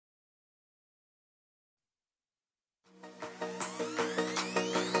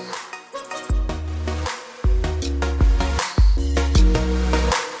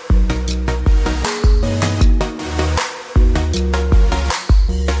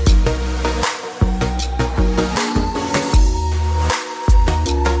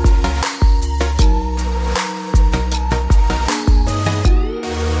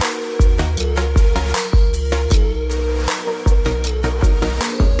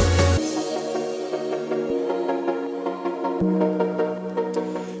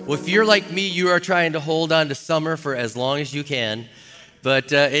Well, if you're like me, you are trying to hold on to summer for as long as you can.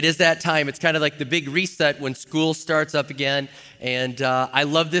 But it is that time. It's kind of like the big reset when school starts up again. And I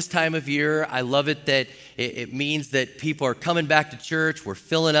love this time of year. I love it that it means that people are coming back to church. We're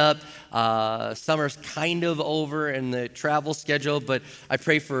filling up. Summer's kind of over in the travel schedule, but I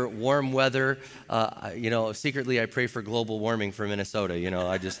pray for warm weather. Secretly I pray for global warming for Minnesota.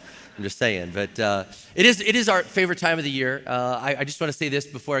 I'm just saying. But it is our favorite time of the year. I just want to say this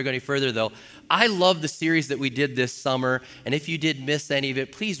before I go any further, though. I love the series that we did this summer, and if you did miss any of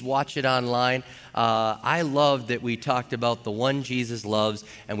it, please watch it online. I love that we talked about the one Jesus loves,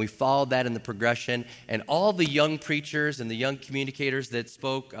 and we followed that in the progression. And all the young preachers and the young communicators that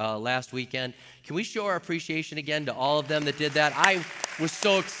spoke last weekend, can we show our appreciation again to all of them that did that? I was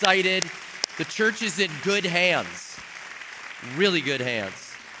so excited. The church is in good hands, really good hands.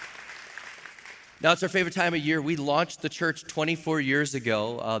 Now, it's our favorite time of year. We launched the church 24 years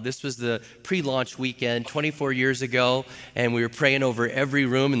ago. This was the pre-launch weekend 24 years ago, and we were praying over every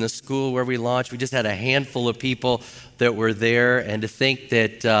room in the school where we launched. We just had a handful of people that were there, and to think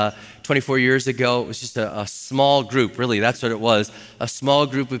that 24 years ago, it was just a small group, really, that's what it was, a small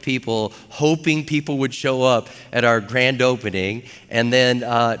group of people hoping people would show up at our grand opening. And then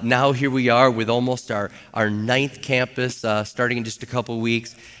now here we are with almost our 9th campus starting in just a couple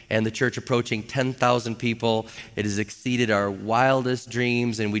weeks, and the church approaching 10,000 people. It has exceeded our wildest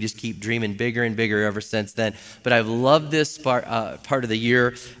dreams, and we just keep dreaming bigger and bigger ever since then. But I've loved this part of the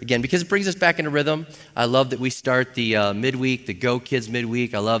year, again, because it brings us back into rhythm. I love that we start the midweek, the Go Kids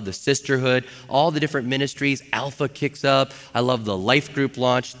midweek. I love the sisterhood, all the different ministries. Alpha kicks up. I love the life group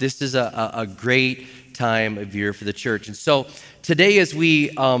launch. This is a great time of year for the church. And so today, as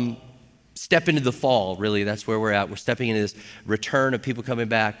we step into the fall, really, that's where we're at. We're stepping into this return of people coming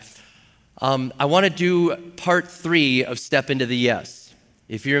back. I want to do part 3 of Step Into the Yes.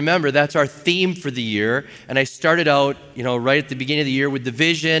 If you remember, that's our theme for the year. And I started out, right at the beginning of the year with the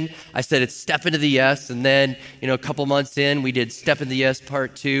vision. I said it's Step Into the Yes. And then, a couple months in, we did Step Into the Yes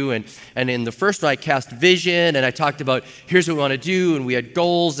part 2. And in the first one, I cast vision, and I talked about here's what we want to do, and we had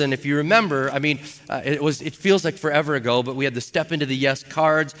goals. And if you remember, it feels like forever ago, but we had the Step Into the Yes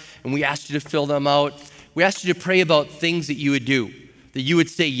cards, and we asked you to fill them out. We asked you to pray about things that you would do, that you would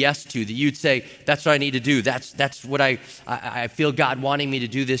say yes to, that you'd say, that's what I need to do. That's what I feel God wanting me to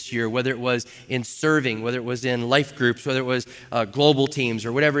do this year, whether it was in serving, whether it was in life groups, whether it was global teams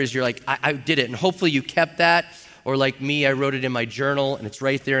or whatever it is. You're like, I did it. And hopefully you kept that. Or like me, I wrote it in my journal, and it's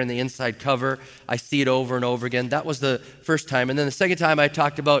right there in the inside cover. I see it over and over again. That was the first time. And then the second time I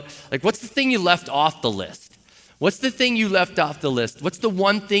talked about, what's the thing you left off the list? What's the thing you left off the list? What's the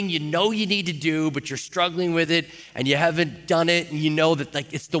one thing you know you need to do, but you're struggling with it, and you haven't done it, and you know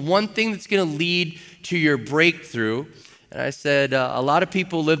that it's the one thing that's going to lead to your breakthrough? And I said, a lot of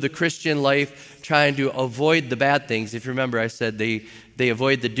people live the Christian life trying to avoid the bad things. If you remember, I said they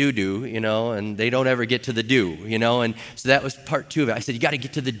avoid the do-do, and they don't ever get to the do, And so that was part 2 of it. I said, you got to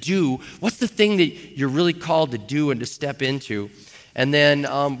get to the do. What's the thing that you're really called to do and to step into? And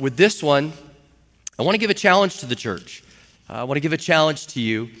then with this one, I want to give a challenge to the church. I want to give a challenge to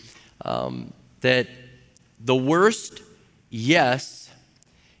you that the worst yes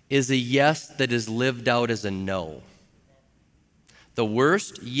is a yes that is lived out as a no. The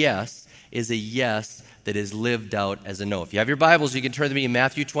worst yes is a yes that is lived out as a no. If you have your Bibles, you can turn to me in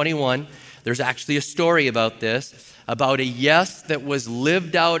Matthew 21. There's actually a story about this, about a yes that was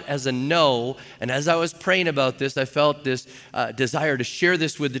lived out as a no. And as I was praying about this, I felt this desire to share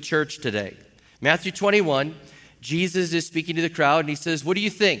this with the church today. Matthew 21, Jesus is speaking to the crowd, and he says, what do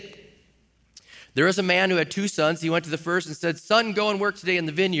you think? There was a man who had 2 sons. He went to the first and said, son, go and work today in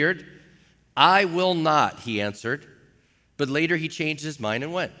the vineyard. I will not, he answered. But later he changed his mind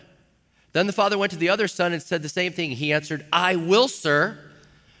and went. Then the father went to the other son and said the same thing. He answered, I will, sir.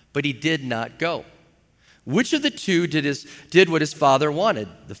 But he did not go. Which of the 2 did what his father wanted?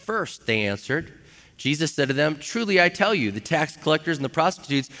 The first, they answered. Jesus said to them, truly I tell you, the tax collectors and the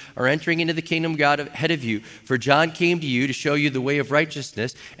prostitutes are entering into the kingdom of God ahead of you. For John came to you to show you the way of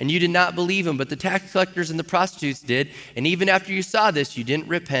righteousness, and you did not believe him, but the tax collectors and the prostitutes did. And even after you saw this, you didn't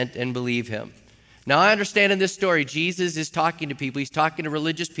repent and believe him. Now I understand in this story, Jesus is talking to people. He's talking to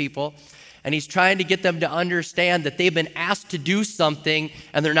religious people, and he's trying to get them to understand that they've been asked to do something,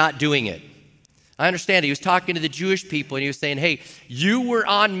 and they're not doing it. I understand. He was talking to the Jewish people, and he was saying, hey, you were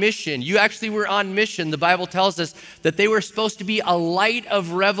on mission. You actually were on mission. The Bible tells us that they were supposed to be a light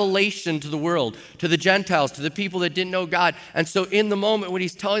of revelation to the world, to the Gentiles, to the people that didn't know God. And so in the moment when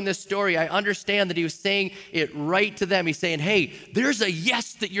he's telling this story, I understand that he was saying it right to them. He's saying, hey, there's a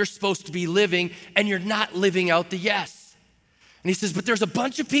yes that you're supposed to be living, and you're not living out the yes. And he says, but there's a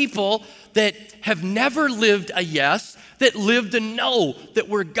bunch of people that have never lived a yes, that lived a no, that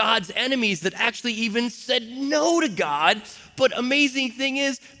were God's enemies, that actually even said no to God. But amazing thing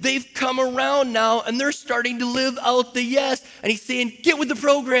is, they've come around now and they're starting to live out the yes. And he's saying, get with the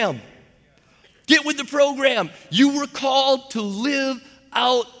program. Get with the program. You were called to live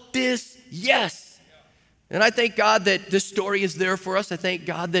out this yes. And I thank God that this story is there for us. I thank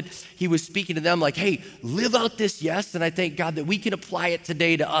God that he was speaking to them like, hey, live out this yes. And I thank God that we can apply it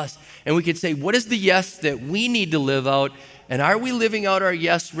today to us. And we can say, what is the yes that we need to live out? And are we living out our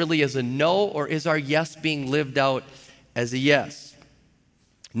yes really as a no, or is our yes being lived out as a yes?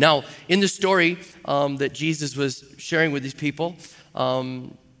 Now, in the story that Jesus was sharing with these people,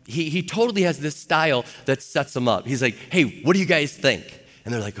 he totally has this style that sets them up. He's like, hey, what do you guys think?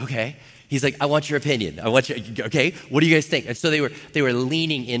 And they're like, okay. He's like, I want your opinion. Okay, what do you guys think? And so they were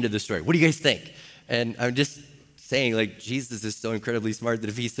leaning into the story. What do you guys think? And I'm just saying, like, Jesus is so incredibly smart that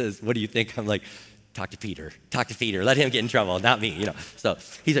if he says, what do you think? I'm like, talk to Peter. Let him get in trouble, not me, So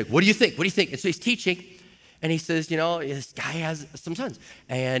he's like, what do you think? And so he's teaching, and he says, this guy has some sons.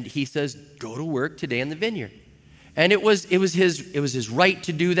 And he says, go to work today in the vineyard. And it was his right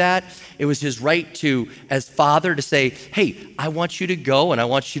to do that. It was his right to, as father, to say, hey, I want you to go and I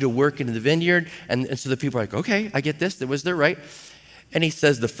want you to work into the vineyard. And so the people are like, okay, I get this. That was their right. And he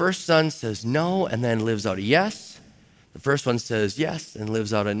says the first son says no and then lives out a yes. The first one says yes and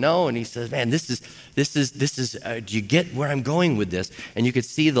lives out a no. And he says, man, this is. Do you get where I'm going with this? And you could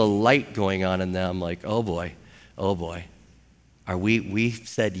see the light going on in them, like, oh boy. We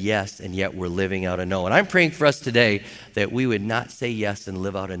said yes, and yet we're living out a no. And I'm praying for us today that we would not say yes and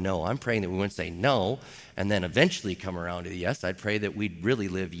live out a no. I'm praying that we wouldn't say no and then eventually come around to the yes. I'd pray that we'd really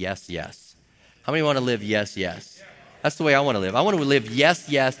live yes, yes. How many want to live yes, yes? That's the way I want to live. I want to live yes,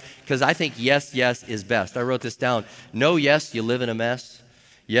 yes, because I think yes, yes is best. I wrote this down. No, yes, you live in a mess.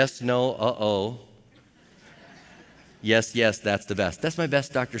 Yes, no, uh-oh. Yes, yes, that's the best. That's my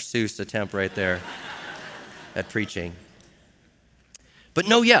best Dr. Seuss attempt right there at preaching. But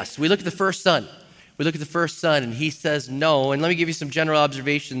no, yes. We look at the first son. And he says no. And let me give you some general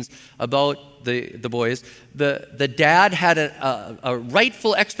observations about the boys. The dad had a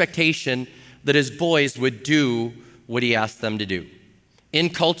rightful expectation that his boys would do what he asked them to do. In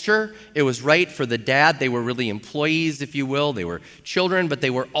culture, it was right for the dad. They were really employees, if you will. They were children, but they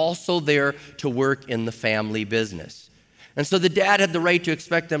were also there to work in the family business. And so the dad had the right to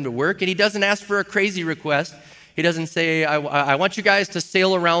expect them to work, and he doesn't ask for a crazy request. He doesn't say, I want you guys to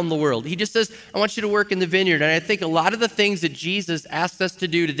sail around the world. He just says, I want you to work in the vineyard. And I think a lot of the things that Jesus asks us to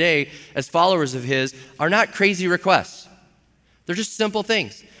do today as followers of his are not crazy requests. They're just simple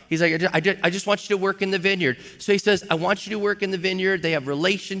things. He's like, I just want you to work in the vineyard. So he says, I want you to work in the vineyard. They have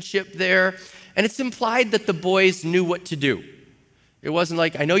relationship there. And it's implied that the boys knew what to do. It wasn't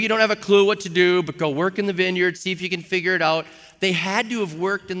like, I know you don't have a clue what to do, but go work in the vineyard, see if you can figure it out. They had to have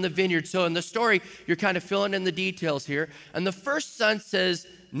worked in the vineyard. So in the story, you're kind of filling in the details here. And the first son says,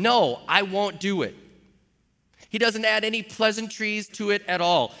 no, I won't do it. He doesn't add any pleasantries to it at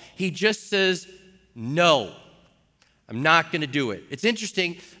all. He just says, no, I'm not going to do it. It's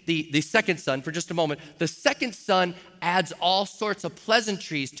interesting, the second son, for just a moment, the second son adds all sorts of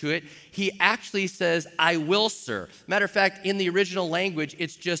pleasantries to it. He actually says, I will, sir. Matter of fact, in the original language,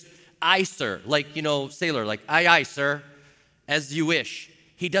 it's just, I, sir, like, sailor, like, aye, sir. As you wish.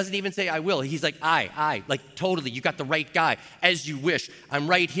 He doesn't even say, I will. He's like, I, like totally, you got the right guy. As you wish. I'm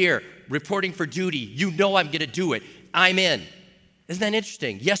right here, reporting for duty. You know I'm going to do it. I'm in. Isn't that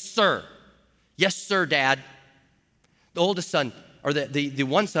interesting? Yes, sir. Yes, sir, Dad. The oldest son, or the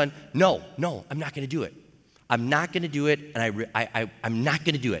one son, no, I'm not going to do it. I'm not going to do it, and I'm not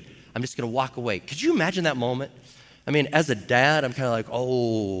going to do it. I'm just going to walk away. Could you imagine that moment? I mean, as a dad, I'm kind of like,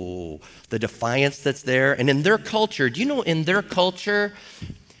 oh, the defiance that's there. And in their culture, do you know in their culture,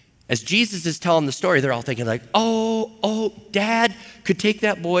 as Jesus is telling the story, they're all thinking like, oh, Dad could take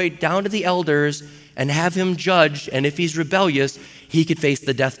that boy down to the elders and have him judged. And if he's rebellious, he could face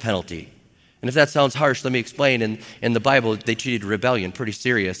the death penalty. And if that sounds harsh, let me explain. In the Bible, they treated rebellion pretty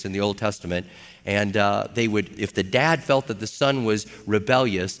serious in the Old Testament. And they would, if the dad felt that the son was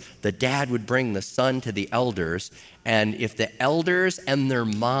rebellious, the dad would bring the son to the elders. And if the elders and their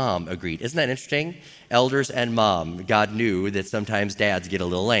mom agreed, isn't that interesting? Elders and mom. God knew that sometimes dads get a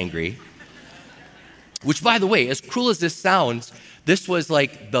little angry. Which, by the way, as cruel as this sounds, this was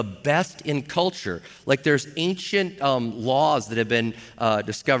like the best in culture. Like there's ancient laws that have been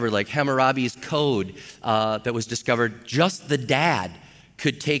discovered, like Hammurabi's Code that was discovered. Just the dad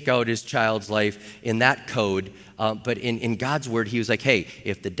could take out his child's life in that code. But in God's word, he was like, hey,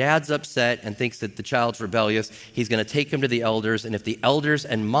 if the dad's upset and thinks that the child's rebellious, he's going to take him to the elders. And if the elders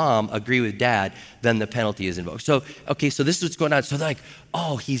and mom agree with dad, then the penalty is invoked. So this is what's going on. So they're like,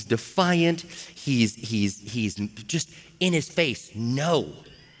 oh, he's defiant. He's just in his face. No.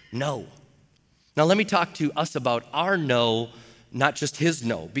 Now let me talk to us about our no, not just his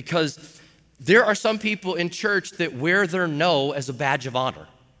no, because there are some people in church that wear their no as a badge of honor.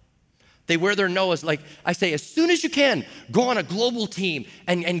 They wear their no as, like, I say, as soon as you can, go on a global team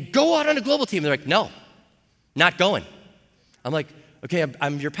and go out on a global team. They're like, no, not going. I'm like, okay,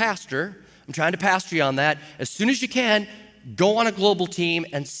 I'm your pastor. I'm trying to pastor you on that. As soon as you can, go on a global team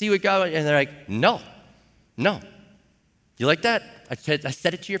and see what God, and they're like, no. You like that? I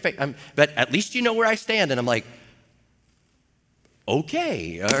said it to your face. But at least you know where I stand. And I'm like,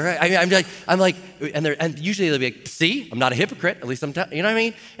 okay, all right. I'm like, and usually they'll be like, see, I'm not a hypocrite. At least you know what I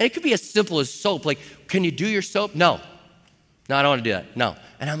mean? And it could be as simple as soap. Like, can you do your soap? No, I don't want to do that. No.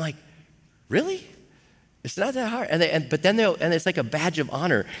 And I'm like, really? It's not that hard. But then it's like a badge of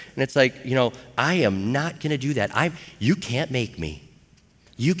honor. And it's like, I am not going to do that. You can't make me.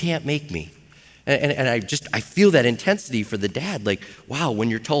 You can't make me. And I feel that intensity for the dad, like, wow,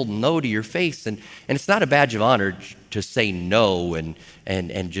 when you're told no to your face, and it's not a badge of honor to say no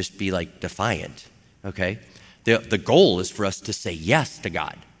and just be like defiant, okay? The goal is for us to say yes to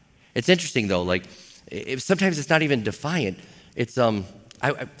God. It's interesting though, like sometimes it's not even defiant. It's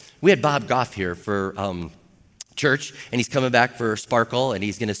we had Bob Goff here for church, and he's coming back for Sparkle, and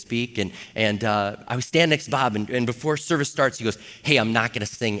he's going to speak, and I was standing next to Bob, and before service starts, he goes, hey, I'm not going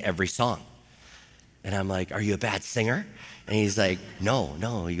to sing every song. And I'm like, are you a bad singer? And he's like,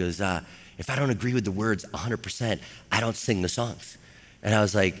 no. He goes, if I don't agree with the words 100%, I don't sing the songs. And I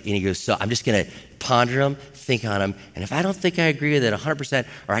was like, and he goes, so I'm just going to ponder them, think on them, and if I don't think I agree with it 100%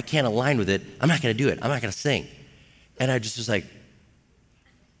 or I can't align with it, I'm not going to do it. I'm not going to sing. And I just was like,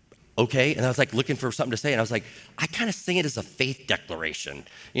 okay. And I was like looking for something to say, and I was like, I kind of sing it as a faith declaration.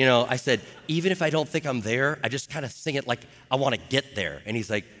 I said, even if I don't think I'm there, I just kind of sing it like I want to get there. And he's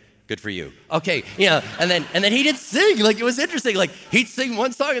like, good for you. Okay, and then he didn't sing. Like, it was interesting. Like, he'd sing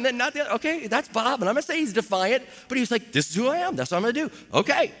one song and then not the other. Okay, that's Bob, and I'm gonna say he's defiant, but he was like, this is who I am. That's what I'm gonna do.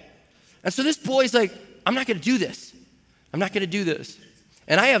 Okay. And so this boy's like, I'm not gonna do this. I'm not gonna do this.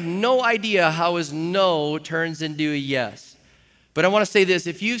 And I have no idea how his no turns into a yes. But I want to say this: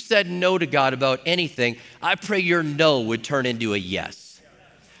 if you've said no to God about anything, I pray your no would turn into a yes.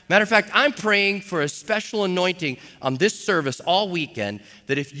 Matter of fact, I'm praying for a special anointing on this service all weekend,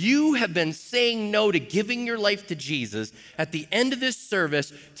 that if you have been saying no to giving your life to Jesus, at the end of this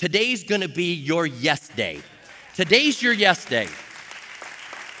service, today's going to be your yes day. Today's your yes day.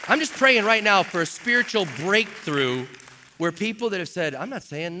 I'm just praying right now for a spiritual breakthrough where people that have said, I'm not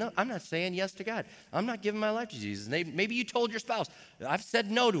saying no, I'm not saying yes to God. I'm not giving my life to Jesus. Maybe you told your spouse, I've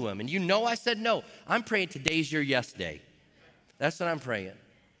said no to him, and I said no. I'm praying today's your yes day. That's what I'm praying.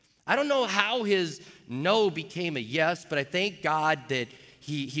 I don't know how his no became a yes, but I thank God that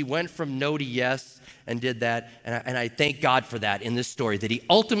he went from no to yes and did that. And I thank God for that in this story, that he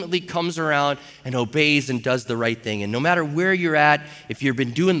ultimately comes around and obeys and does the right thing. And no matter where you're at, if you've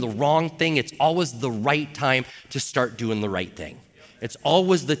been doing the wrong thing, it's always the right time to start doing the right thing. It's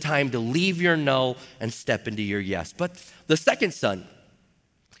always the time to leave your no and step into your yes. But the second son,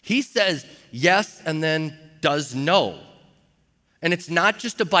 he says yes and then does no. And it's not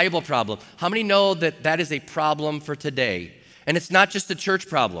just a Bible problem. How many know that that is a problem for today? And it's not just a church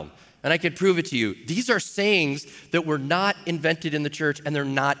problem. And I could prove it to you. These are sayings that were not invented in the church, and they're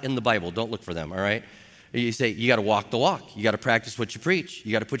not in the Bible. Don't look for them, all right? You say, you got to walk the walk. You got to practice what you preach.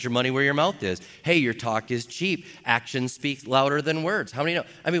 You got to put your money where your mouth is. Hey, your talk is cheap. Action speaks louder than words. How many know?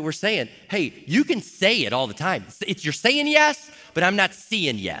 I mean, we're saying, hey, you can say it all the time. You're saying yes, but I'm not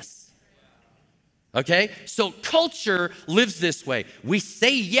seeing yes. Okay? So culture lives this way. We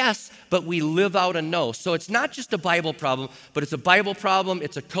say yes, but we live out a no. So it's not just a Bible problem, but it's a Bible problem,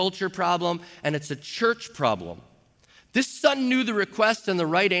 it's a culture problem, and it's a church problem. This son knew the request and the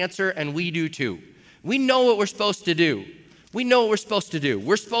right answer, and we do too. We know what we're supposed to do. We know what we're supposed to do.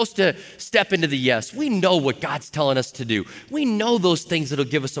 We're supposed to step into the yes. We know what God's telling us to do. We know those things that'll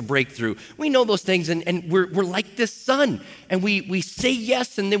give us a breakthrough. We know those things, and we're like this son. And we say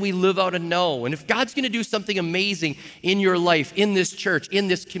yes, and then we live out a no. And if God's going to do something amazing in your life, in this church, in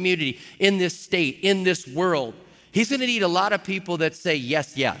this community, in this state, in this world, he's going to need a lot of people that say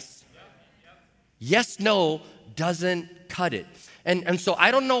yes, yes. Yes, no doesn't cut it. And so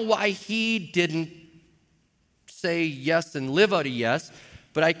I don't know why he didn't say yes and live out a yes,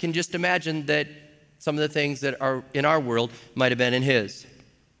 but I can just imagine that some of the things that are in our world might have been in his.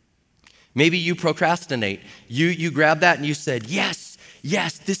 Maybe you procrastinate. You grab that and you said, yes,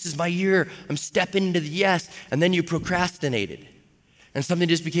 this is my year. I'm stepping into the yes. And then you procrastinated. And something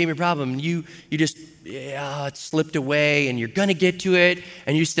just became your problem. You just, it slipped away and you're going to get to it.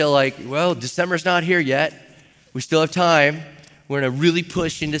 And you're still like, well, December's not here yet. We still have time. We're going to really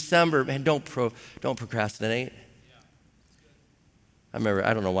push in December. Man, don't procrastinate. I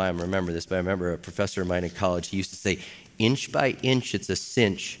don't know why I remember this, but I remember a professor of mine in college, he used to say, inch by inch, it's a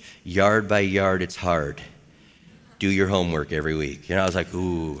cinch. Yard by yard, it's hard. Do your homework every week. I was like,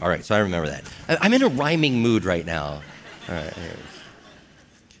 ooh, all right, so I remember that. I'm in a rhyming mood right now. All right, anyways.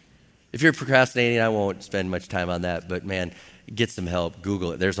 If you're procrastinating, I won't spend much time on that, but man, get some help.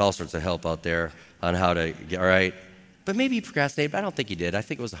 Google it. There's all sorts of help out there on how to get, all right? But maybe you procrastinated, but I don't think you did. I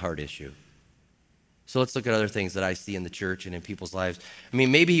think it was a hard issue. So let's look at other things that I see in the church and in people's lives. I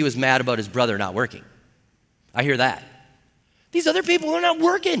mean, maybe he was mad about his brother not working. I hear that. These other people are not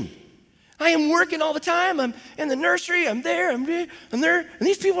working. I am working all the time. I'm in the nursery. I'm there. I'm there. And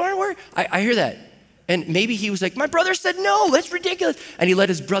these people aren't working. I hear that. And maybe he was like, my brother said no. That's ridiculous. And he let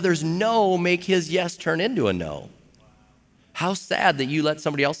his brother's no make his yes turn into a no. How sad that you let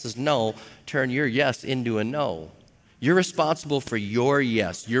somebody else's no turn your yes into a no. You're responsible for your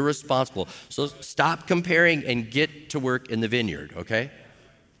yes. You're responsible. So stop comparing and get to work in the vineyard, okay?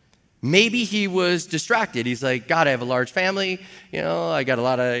 Maybe he was distracted. He's like, God, I have a large family. I got a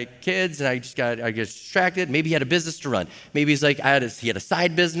lot of kids, and I get distracted. Maybe he had a business to run. Maybe he's like, he had a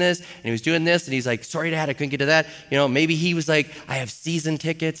side business, and he was doing this, and he's like, sorry, Dad, I couldn't get to that. Maybe he was like, I have season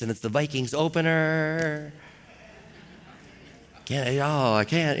tickets, and it's the Vikings opener. I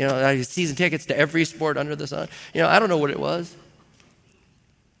can't. I have season tickets to every sport under the sun. I don't know what it was.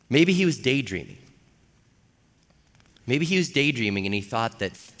 Maybe he was daydreaming. Maybe he was daydreaming and he thought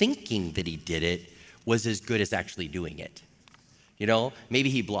that thinking that he did it was as good as actually doing it. Maybe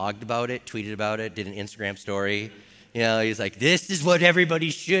he blogged about it, tweeted about it, did an Instagram story. He's like, this is what everybody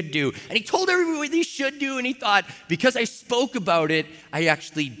should do. And he told everybody what they should do, and he thought, because I spoke about it, I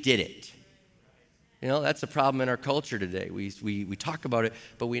actually did it. That's a problem in our culture today. We talk about it,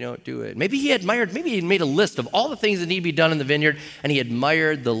 but we don't do it. Maybe he made a list of all the things that need to be done in the vineyard, and he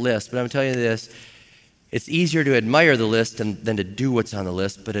admired the list. But I'm telling you this, it's easier to admire the list than to do what's on the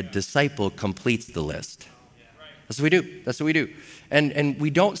list, but a disciple completes the list. That's what we do. And we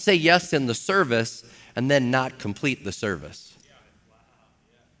don't say yes in the service and then not complete the service.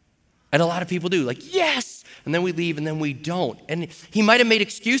 And a lot of people do, like, yes, and then we leave and then we don't. And he might have made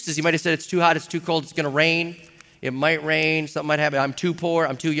excuses. He might have said it's too hot, it's too cold, it's going to rain. It might rain, something might happen. I'm too poor,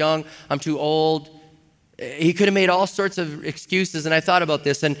 I'm too young, I'm too old. He could have made all sorts of excuses, and I thought about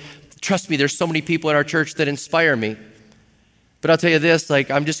this, and trust me, there's so many people in our church that inspire me. But I'll tell you this,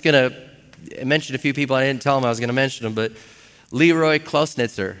 I'm just going to mention a few people. I didn't tell him I was going to mention them, but Leroy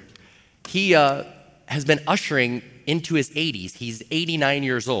Klausnitzer, he has been ushering into his 80s. He's 89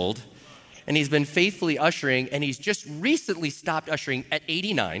 years old, and he's been faithfully ushering, and he's just recently stopped ushering at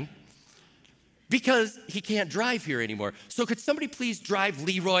 89 because he can't drive here anymore. So could somebody please drive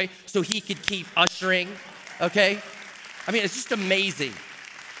Leroy so he could keep ushering, okay? I mean, it's just amazing.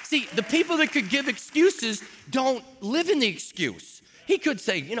 See, the people that could give excuses don't live in the excuse. He could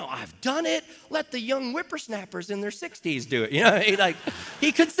say, I've done it. Let the young whippersnappers in their 60s do it.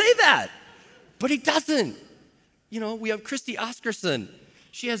 He could say that, but he doesn't. We have Christy Oscarson.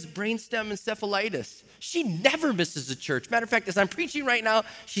 She has brainstem encephalitis. She never misses a church. Matter of fact, as I'm preaching right now,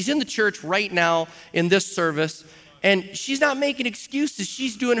 she's in the church right now in this service. And she's not making excuses.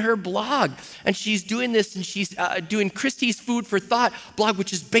 She's doing her blog, and she's doing this, and she's doing Christy's Food for Thought blog,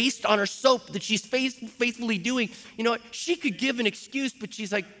 which is based on her soap that she's faithfully doing. You know what? She could give an excuse, but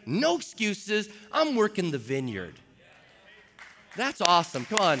she's like, no excuses. I'm working the vineyard. That's awesome.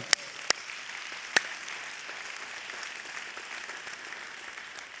 Come on.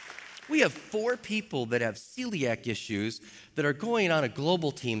 We have 4 people that have celiac issues that are going on a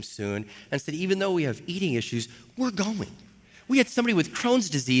global team soon and said, even though we have eating issues, we're going. We had somebody with Crohn's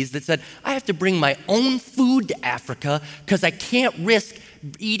disease that said, I have to bring my own food to Africa because I can't risk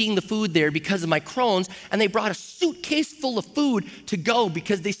eating the food there because of my Crohn's. And they brought a suitcase full of food to go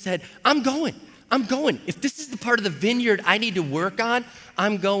because they said, I'm going. If this is the part of the vineyard I need to work on,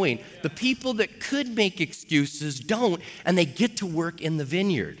 I'm going. The people that could make excuses don't, and they get to work in the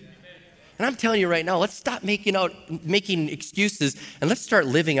vineyard. And I'm telling you right now, let's stop making excuses and let's start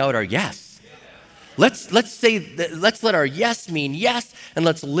living out our yes. Let's let our yes mean yes, and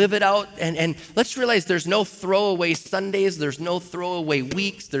let's live it out. And let's realize there's no throwaway Sundays, there's no throwaway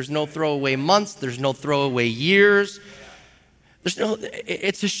weeks, there's no throwaway months, there's no throwaway years.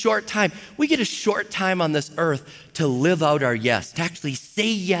 It's a short time. We get a short time on this earth to live out our yes, to actually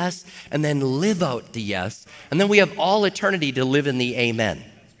say yes and then live out the yes. And then we have all eternity to live in the amen.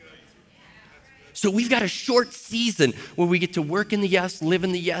 So we've got a short season where we get to work in the yes, live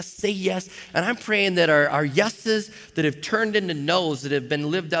in the yes, say yes. And I'm praying that our yeses that have turned into no's, that have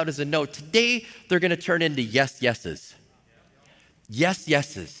been lived out as a no, today they're going to turn into yes, yeses. Yes,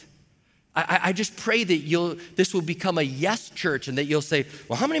 yeses. I just pray that this will become a yes church and that you'll say,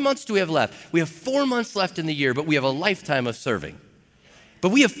 well, how many months do we have left? We have 4 months left in the year, but we have a lifetime of serving. But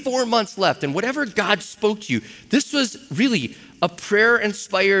we have 4 months left, and whatever God spoke to you, this was really a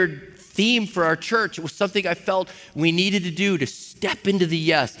prayer-inspired theme for our church. It was something I felt we needed to do, to step into the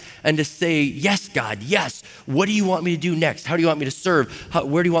yes and to say, yes, God, yes. What do you want me to do next? How do you want me to serve?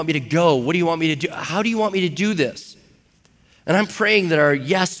 Where do you want me to go? What do you want me to do? How do you want me to do this? And I'm praying that our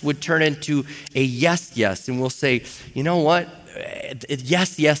yes would turn into a yes, yes. And we'll say, you know what?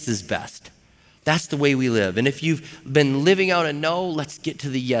 Yes, yes is best. That's the way we live. And if you've been living out a no, let's get to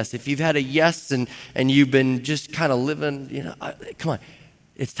the yes. If you've had a yes and you've been just kind of living, come on.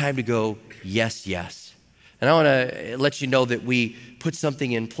 It's time to go yes, yes. And I want to let you know that we put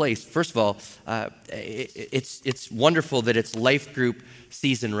something in place. First of all, it's wonderful that it's life group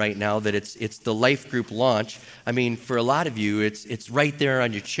season right now, that it's the life group launch. I mean, for a lot of you, it's right there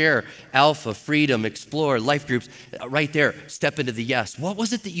on your chair. Alpha, Freedom, Explore, life groups, right there. Step into the yes. What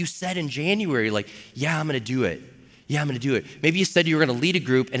was it that you said in January? Like, yeah, I'm going to do it. Yeah, I'm going to do it. Maybe you said you were going to lead a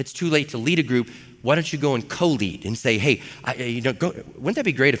group and it's too late to lead a group. Why don't you go and co-lead and say, hey, wouldn't that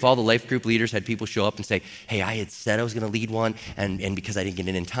be great if all the life group leaders had people show up and say, hey, I had said I was going to lead one and because I didn't get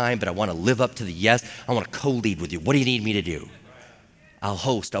in time, but I want to live up to the yes, I want to co-lead with you. What do you need me to do? I'll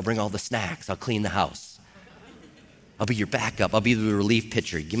host. I'll bring all the snacks. I'll clean the house. I'll be your backup. I'll be the relief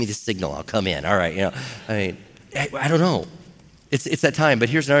pitcher. Give me the signal. I'll come in. All right. I don't know. It's that time. But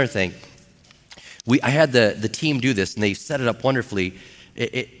here's another thing. I had the team do this, and they set it up wonderfully.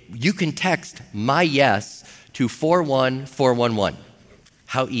 You can text my yes to 41411.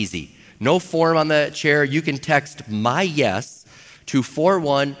 How easy. No form on the chair. You can text my yes to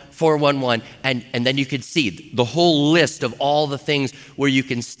 41411, and then you can see the whole list of all the things where you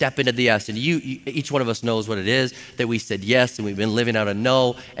can step into the yes. And each one of us knows what it is that we said yes, and we've been living out a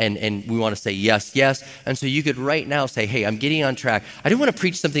no, and we want to say yes, yes. And so you could right now say, hey, I'm getting on track. I didn't want to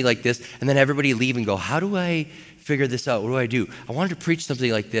preach something like this and then everybody leave and go, how do I figure this out? What do I do? I wanted to preach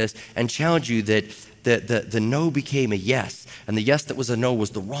something like this and challenge you that the no became a yes. And the yes that was a no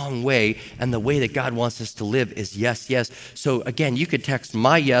was the wrong way. And the way that God wants us to live is yes, yes. So again, you could text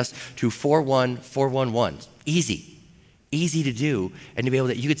my yes to 41411. Easy to do. And to be able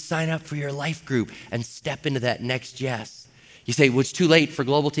to, you could sign up for your life group and step into that next yes. You say, well, it's too late for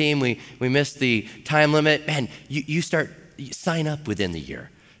Global Team. We missed the time limit. Man, you sign up within the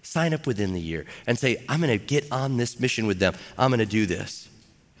year. Sign up within the year and say, I'm going to get on this mission with them. I'm going to do this.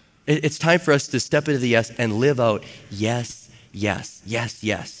 It's time for us to step into the yes and live out yes, yes, yes,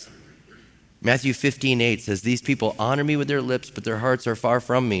 yes. Matthew 15:8 says, these people honor me with their lips, but their hearts are far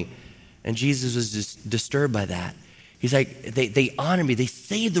from me. And Jesus was just disturbed by that. He's like, they honor me. They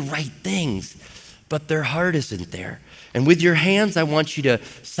say the right things, but their heart isn't there. And with your hands, I want you to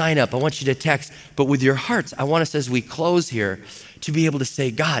sign up. I want you to text. But with your hearts, I want us, as we close here, to be able to say,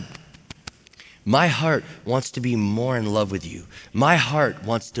 God, my heart wants to be more in love with you. My heart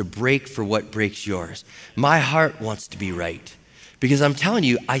wants to break for what breaks yours. My heart wants to be right. Because I'm telling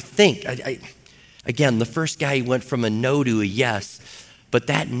you, I think, again, the first guy, he went from a no to a yes, but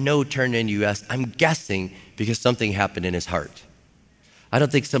that no turned into yes, I'm guessing because something happened in his heart. I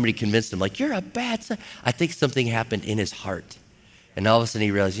don't think somebody convinced him, like, you're a bad son. I think something happened in his heart. And all of a sudden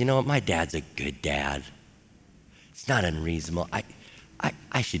he realized, you know what, my dad's a good dad. It's not unreasonable.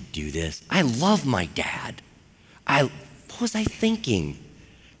 I should do this. I love my dad. What was I thinking?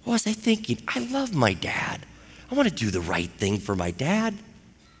 I love my dad. I want to do the right thing for my dad.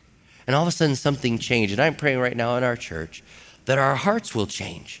 And all of a sudden something changed. And I'm praying right now in our church that our hearts will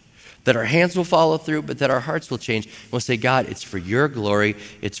change, that our hands will follow through, but that our hearts will change. We'll say, God, it's for your glory.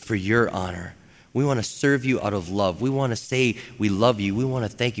 It's for your honor. We want to serve you out of love. We want to say we love you. We want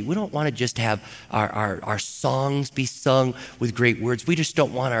to thank you. We don't want to just have our songs be sung with great words. We just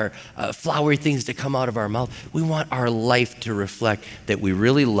don't want our flowery things to come out of our mouth. We want our life to reflect that we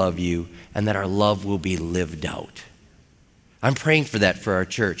really love you and that our love will be lived out. I'm praying for that for our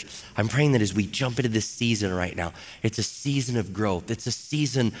church. I'm praying that as we jump into this season right now, it's a season of growth. It's a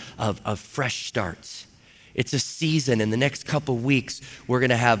season of fresh starts. It's a season. In the next couple weeks, we're going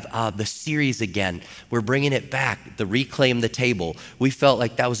to have the series again. We're bringing it back, the Reclaim the Table. We felt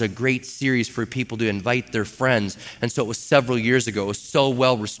like that was a great series for people to invite their friends. And so it was several years ago. It was so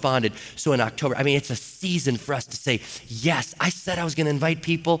well responded. So in October, it's a season for us to say, yes, I said I was going to invite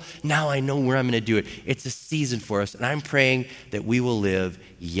people. Now I know where I'm going to do it. It's a season for us. And I'm praying that we will live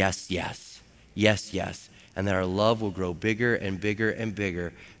yes, yes, yes, yes. And that our love will grow bigger and bigger and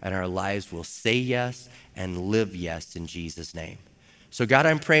bigger. And our lives will say yes and live yes in Jesus' name. So God,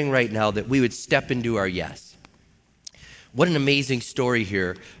 I'm praying right now that we would step into our yes. What an amazing story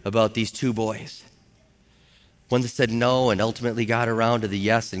here about these two boys. One that said no and ultimately got around to the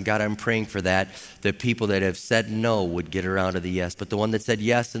yes. And God, I'm praying for that people that have said no would get around to the yes. But the one that said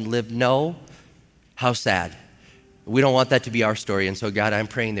yes and lived no, how sad. We don't want that to be our story. And so God, I'm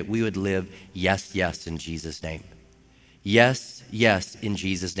praying that we would live yes, yes in Jesus' name. Yes, yes, in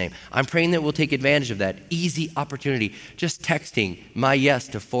Jesus' name. I'm praying that we'll take advantage of that easy opportunity, just texting my yes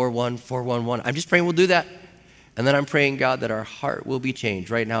to 41411. I'm just praying we'll do that. And then I'm praying, God, that our heart will be changed.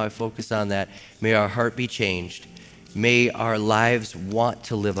 Right now I focus on that. May our heart be changed. May our lives want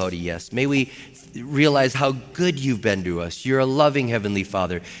to live out a yes. May we realize how good you've been to us. You're a loving Heavenly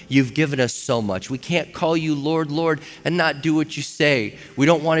Father. You've given us so much. We can't call you Lord, Lord, and not do what you say. We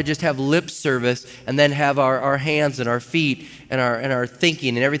don't want to just have lip service and then have our hands and our feet and our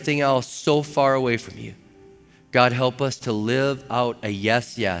thinking and everything else so far away from you. God, help us to live out a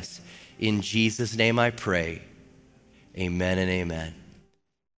yes, yes. In Jesus' name I pray. Amen and amen.